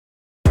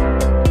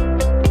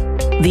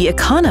The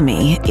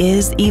economy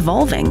is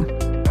evolving.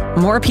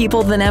 More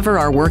people than ever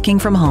are working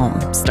from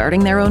home,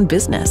 starting their own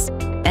business,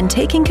 and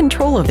taking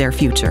control of their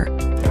future.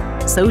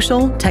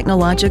 Social,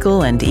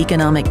 technological, and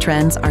economic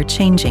trends are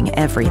changing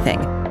everything,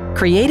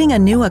 creating a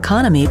new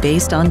economy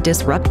based on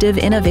disruptive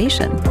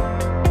innovation.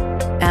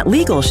 At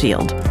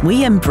LegalShield,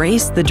 we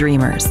embrace the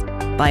dreamers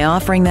by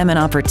offering them an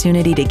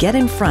opportunity to get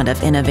in front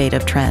of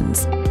innovative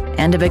trends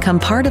and to become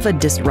part of a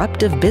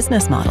disruptive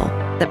business model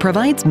that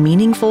provides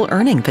meaningful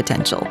earning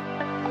potential.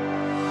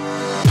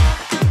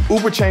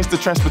 Uber changed the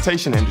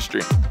transportation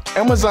industry.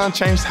 Amazon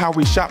changed how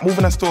we shop,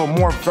 moving us to a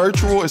more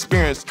virtual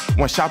experience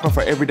when shopping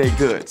for everyday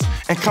goods.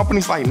 And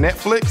companies like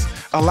Netflix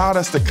allowed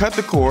us to cut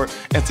the cord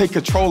and take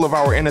control of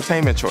our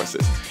entertainment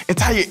choices.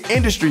 Entire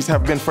industries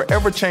have been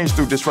forever changed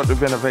through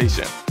disruptive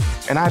innovation.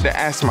 And I had to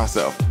ask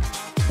myself,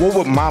 what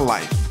would my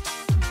life,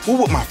 what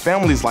would my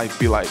family's life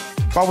be like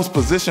if I was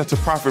positioned to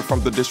profit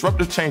from the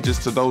disruptive changes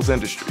to those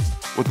industries?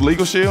 With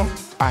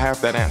LegalShield, I have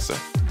that answer.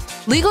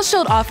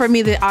 LegalShield offered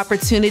me the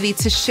opportunity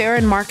to share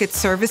and market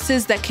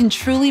services that can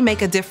truly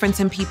make a difference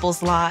in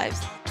people's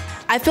lives.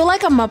 I feel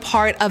like I'm a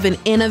part of an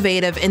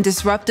innovative and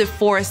disruptive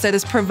force that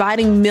is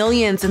providing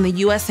millions in the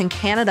US and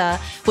Canada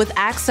with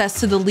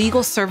access to the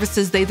legal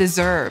services they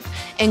deserve,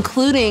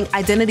 including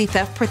identity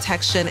theft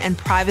protection and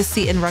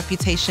privacy and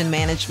reputation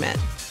management.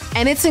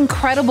 And it's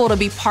incredible to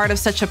be part of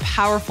such a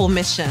powerful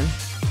mission.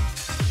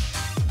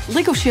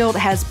 LegalShield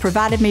has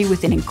provided me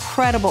with an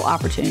incredible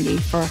opportunity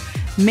for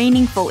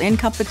meaningful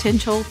income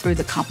potential through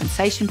the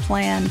compensation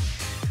plan,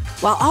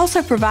 while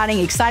also providing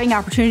exciting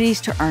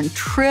opportunities to earn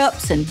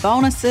trips and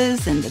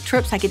bonuses and the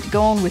trips I get to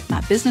go on with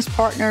my business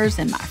partners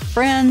and my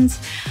friends.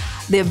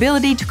 The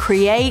ability to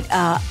create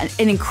an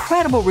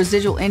incredible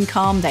residual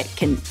income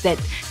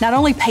that not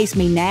only pays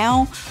me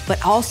now,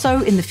 but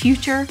also in the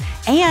future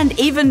and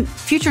even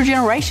future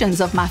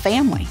generations of my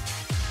family.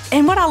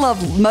 And what I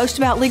love most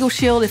about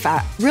LegalShield, if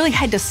I really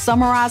had to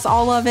summarize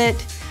all of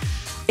it,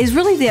 is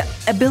really the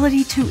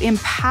ability to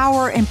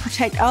empower and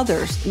protect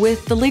others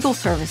with the legal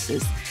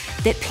services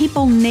that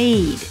people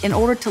need in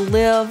order to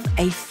live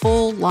a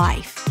full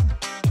life.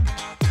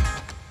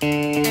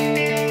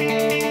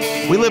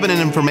 We live in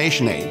an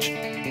information age,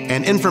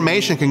 and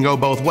information can go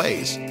both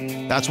ways.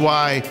 That's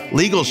why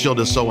LegalShield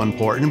is so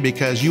important,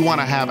 because you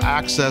want to have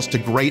access to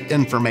great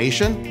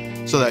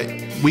information so that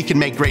we can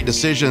make great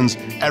decisions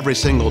every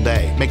single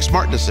day, make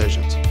smart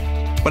decisions.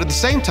 But at the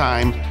same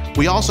time,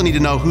 we also need to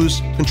know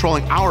who's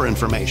controlling our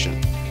information.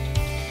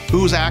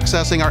 Who's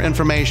accessing our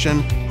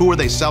information? Who are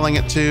they selling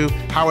it to?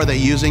 How are they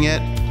using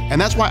it? And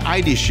that's why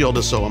ID Shield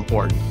is so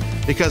important.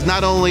 Because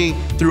not only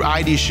through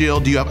ID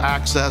Shield do you have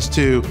access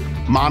to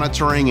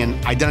monitoring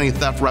and identity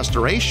theft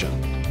restoration,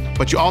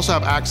 but you also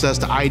have access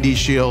to ID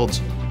Shield's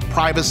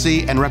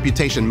privacy and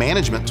reputation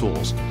management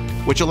tools,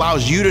 which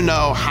allows you to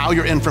know how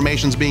your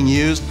information is being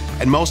used,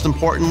 and most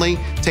importantly,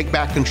 take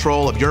back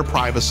control of your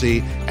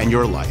privacy and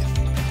your life.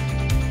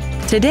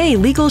 Today,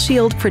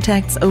 LegalShield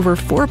protects over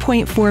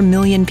 4.4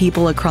 million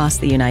people across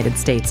the United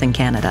States and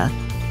Canada.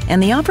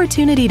 And the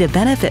opportunity to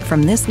benefit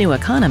from this new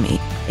economy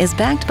is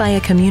backed by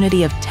a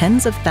community of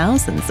tens of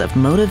thousands of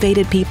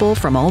motivated people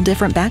from all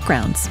different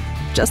backgrounds,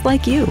 just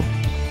like you.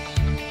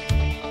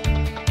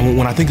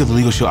 When I think of the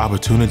LegalShield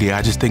opportunity,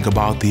 I just think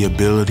about the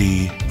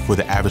ability for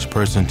the average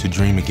person to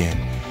dream again,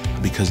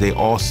 because they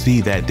all see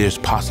that there's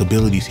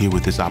possibilities here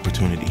with this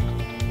opportunity.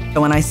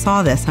 When I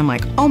saw this, I'm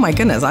like, oh my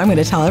goodness, I'm going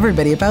to tell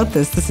everybody about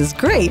this. This is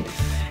great.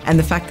 And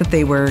the fact that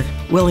they were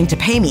willing to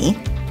pay me,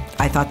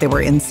 I thought they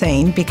were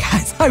insane,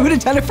 because I would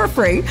have done it for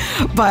free,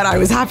 but I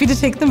was happy to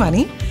take the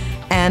money.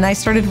 And I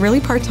started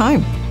really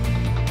part-time.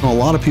 A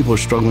lot of people are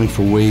struggling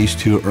for ways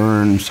to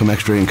earn some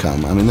extra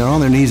income. I mean, they're on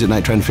their knees at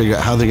night trying to figure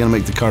out how they're going to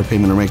make the car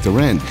payment or make the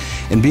rent.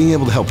 And being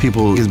able to help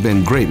people has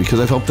been great,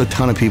 because I've helped a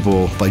ton of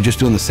people by just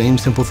doing the same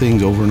simple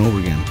things over and over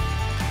again.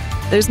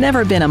 There's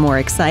never been a more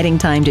exciting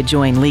time to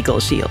join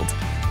LegalShield.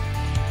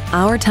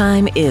 Our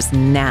time is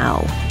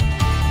now.